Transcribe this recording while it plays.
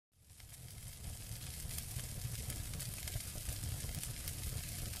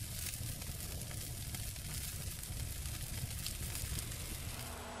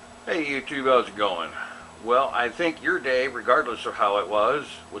Hey YouTube, how's it going? Well, I think your day, regardless of how it was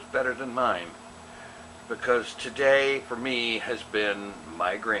better than mine. Because today, for me, has been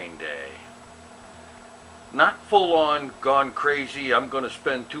migraine day. Not full on, gone crazy, I'm going to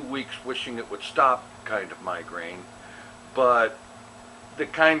spend 2 weeks wishing it would stop kind of migraine. But the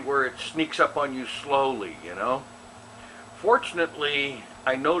kind where it sneaks up on you slowly, you know? Fortunately,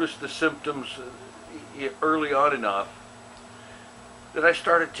 I noticed the symptoms early on enough that I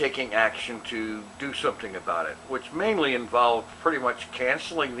started taking action to do something about it, which mainly involved pretty much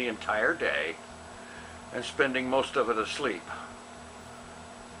canceling the entire day and spending most of it asleep.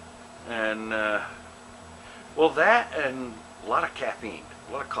 And, well, that and a lot of caffeine,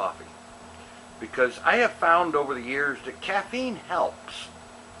 a lot of coffee. Because I have found over the years that caffeine helps.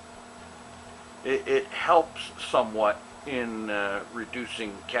 It helps somewhat in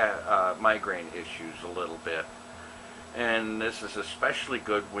reducing migraine issues a little bit. And this is especially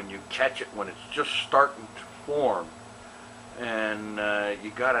good when you catch it when it's just starting to form and you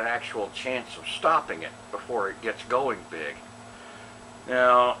got an actual chance of stopping it before it gets going big.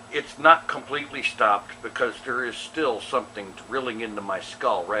 Now, it's not completely stopped because there is still something drilling into my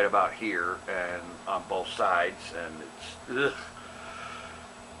skull right about here and on both sides, and it's,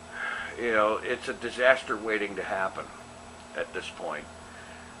 you know, it's a disaster waiting to happen at this point.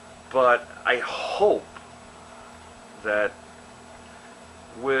 But I hope that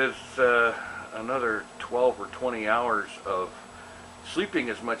with another 12 or 20 hours of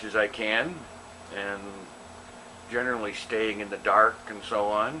sleeping as much as I can and generally staying in the dark and so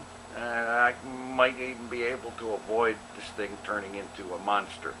on, I might even be able to avoid this thing turning into a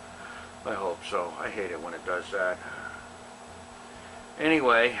monster. I hope so. I hate it when it does that.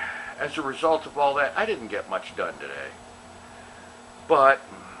 Anyway, as a result of all that, I didn't get much done today. But,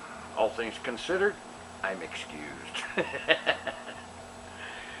 all things considered, I'm excused.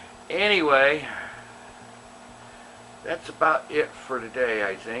 Anyway, that's about it for today,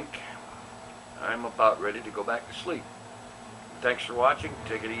 I think. I'm about ready to go back to sleep. Thanks for watching.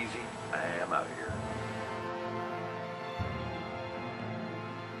 Take it easy. I am out of here.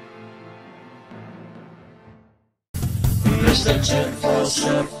 Here's the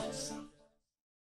TinFoilChef.